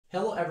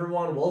Hello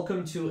everyone,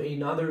 welcome to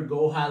another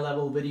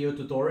GoHighLevel video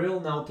tutorial.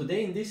 Now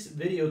today in this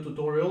video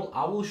tutorial,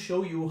 I will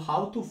show you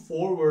how to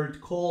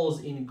forward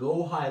calls in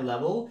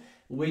GoHighLevel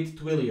with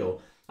Twilio.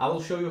 I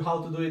will show you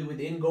how to do it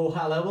within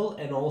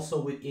GoHighLevel and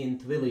also within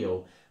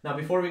Twilio. Now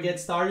before we get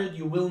started,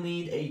 you will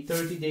need a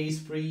 30 days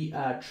free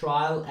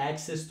trial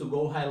access to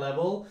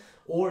GoHighLevel,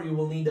 or you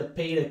will need a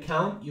paid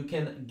account. You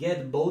can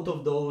get both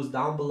of those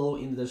down below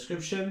in the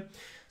description.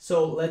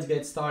 So let's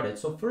get started.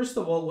 So first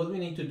of all, what we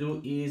need to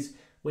do is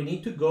we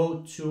need to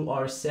go to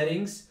our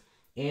settings,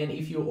 and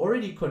if you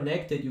already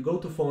connected, you go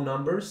to phone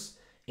numbers,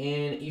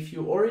 and if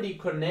you already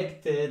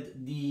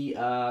connected the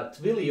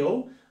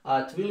Twilio,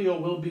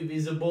 Twilio will be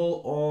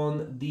visible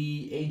on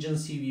the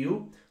agency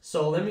view.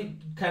 So let me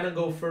kind of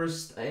go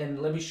first and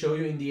let me show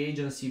you in the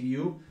agency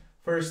view.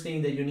 First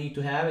thing that you need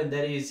to have, and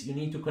that is you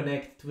need to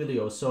connect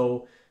Twilio.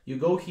 So you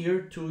go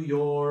here to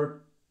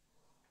your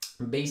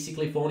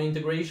basically phone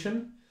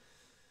integration,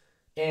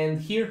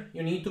 and here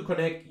you need to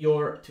connect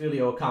your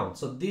Twilio account.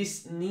 So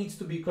this needs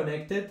to be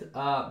connected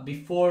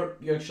before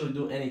you actually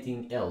do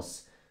anything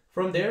else.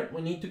 From there,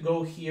 we need to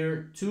go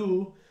here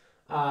to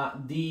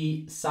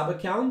the sub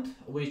account,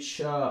 which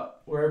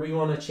where we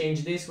want to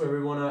change this, where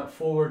we want to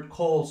forward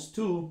calls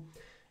to,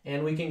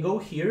 and we can go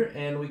here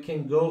and we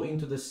can go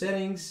into the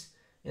settings,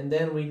 and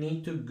then we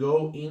need to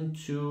go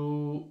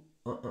into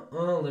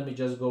let me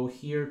just go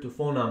here to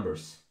phone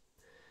numbers.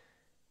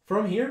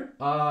 From here,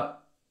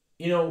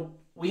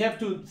 we have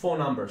two phone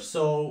numbers,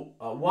 so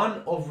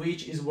one of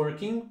which is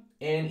working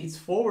and it's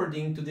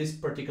forwarding to this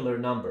particular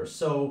number.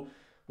 So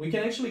we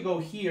can actually go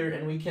here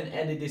and we can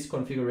edit this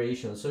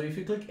configuration. So if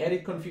you click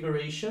edit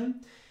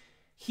configuration,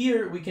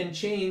 here we can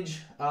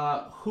change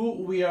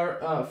who we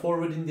are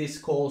forwarding these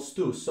calls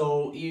to.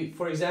 So if,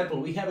 for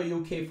example, we have a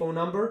UK phone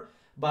number,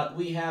 but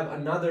we have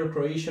another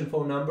Croatian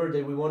phone number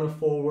that we want to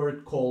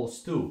forward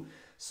calls to.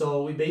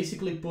 So we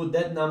basically put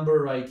that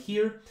number right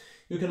here.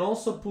 You can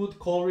also put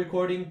call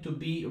recording to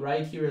be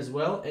right here as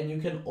well, and you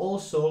can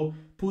also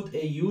put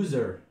a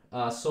user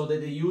so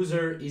that the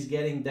user is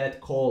getting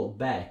that call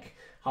back.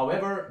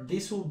 However,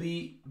 this will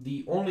be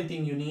the only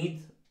thing you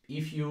need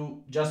if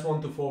you just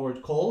want to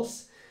forward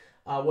calls.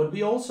 What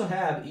we also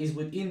have is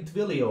within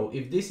Twilio,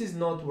 if this is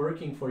not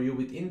working for you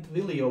within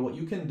Twilio, what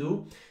you can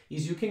do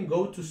is you can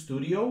go to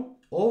Studio,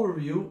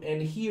 Overview,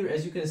 and here,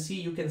 as you can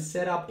see, you can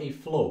set up a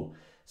flow.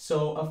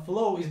 So a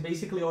flow is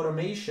basically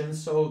automation,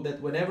 so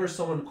that whenever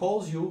someone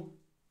calls you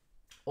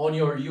on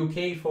your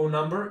UK phone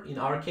number, in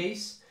our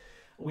case,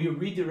 we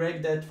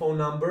redirect that phone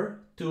number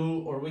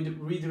to, or we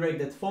redirect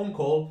that phone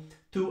call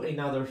to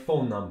another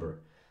phone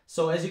number.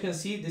 So as you can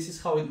see, this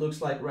is how it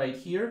looks like right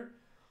here.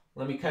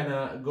 Let me kind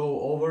of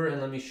go over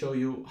and let me show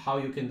you how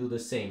you can do the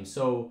same.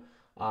 So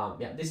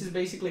yeah, this is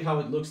basically how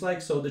it looks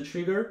like. So the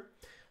trigger,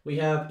 we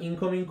have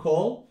incoming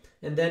call,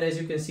 and then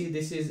as you can see,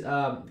 this is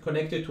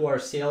connected to our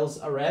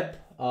sales rep,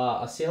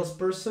 a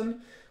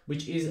salesperson,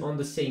 which is on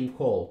the same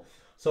call.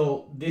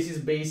 So this is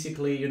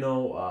basically,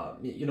 how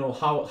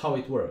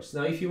it works.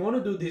 Now, if you want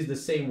to do this the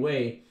same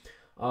way,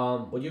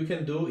 what you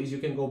can do is you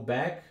can go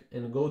back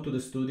and go to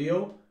the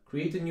studio,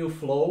 create a new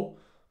flow.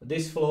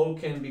 This flow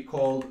can be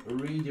called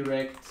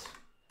redirect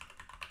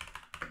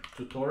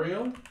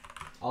tutorial.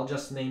 I'll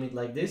just name it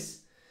like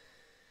this.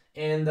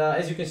 And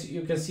as you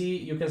can see,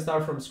 you can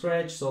start from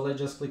scratch. So let's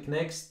just click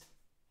next.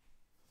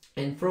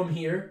 And from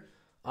here,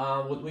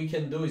 what we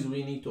can do is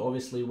we need to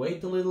obviously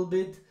wait a little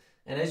bit.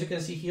 And as you can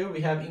see here,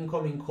 we have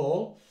incoming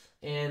call.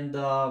 And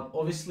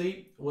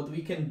obviously what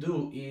we can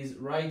do is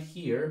right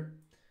here,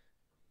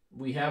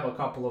 we have a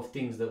couple of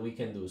things that we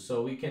can do.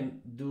 So we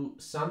can do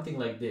something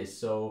like this.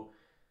 So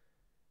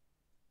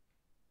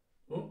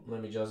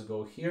let me just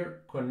go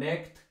here,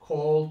 connect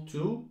call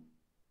to,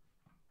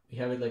 we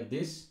have it like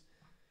this.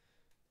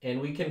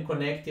 And we can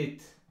connect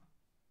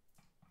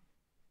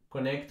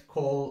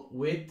call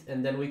with,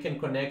 and then we can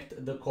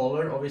connect the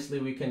caller. Obviously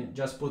we can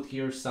just put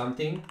here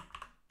something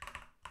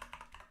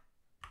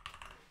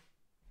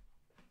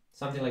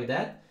like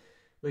that.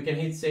 We can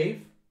hit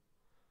save.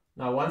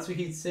 Now once we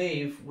hit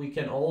save, we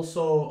can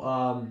also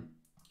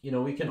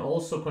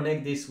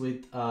connect this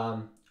with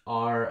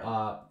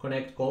our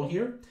connect call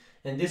here,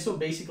 and this will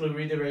basically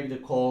redirect the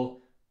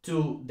call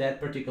to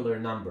that particular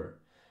number.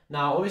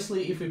 Now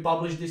obviously if we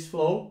publish this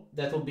flow,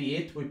 that will be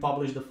it. We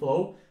publish the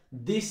flow.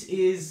 This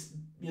is,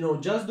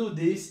 just do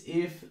this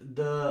if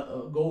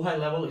the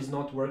GoHighLevel is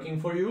not working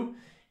for you.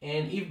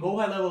 And if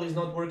GoHighLevel is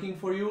not working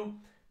for you,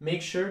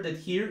 make sure that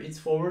here it's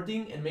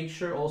forwarding, and make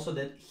sure also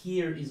that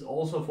here is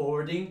also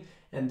forwarding,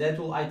 and that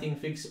will, I think,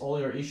 fix all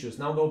your issues.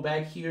 Now go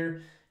back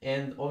here,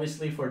 and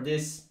obviously for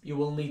this you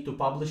will need to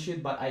publish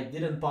it, but I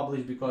didn't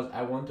publish because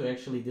I want to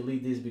actually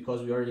delete this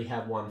because we already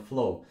have one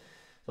flow.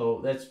 So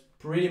that's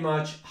pretty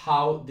much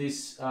how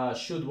this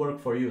should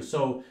work for you.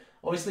 So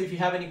obviously if you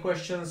have any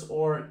questions,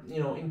 or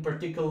in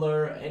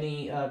particular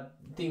any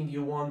thing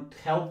you want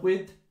help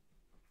with,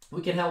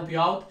 we can help you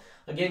out.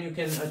 Again, you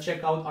can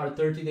check out our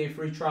 30-day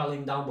free trial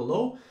link down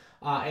below,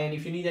 and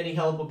if you need any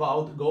help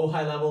about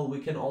GoHighLevel, we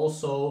can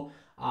also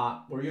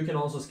or you can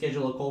also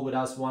schedule a call with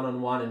us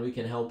one-on-one, and we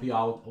can help you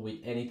out with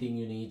anything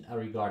you need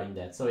regarding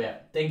that. So yeah,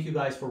 thank you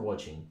guys for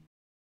watching.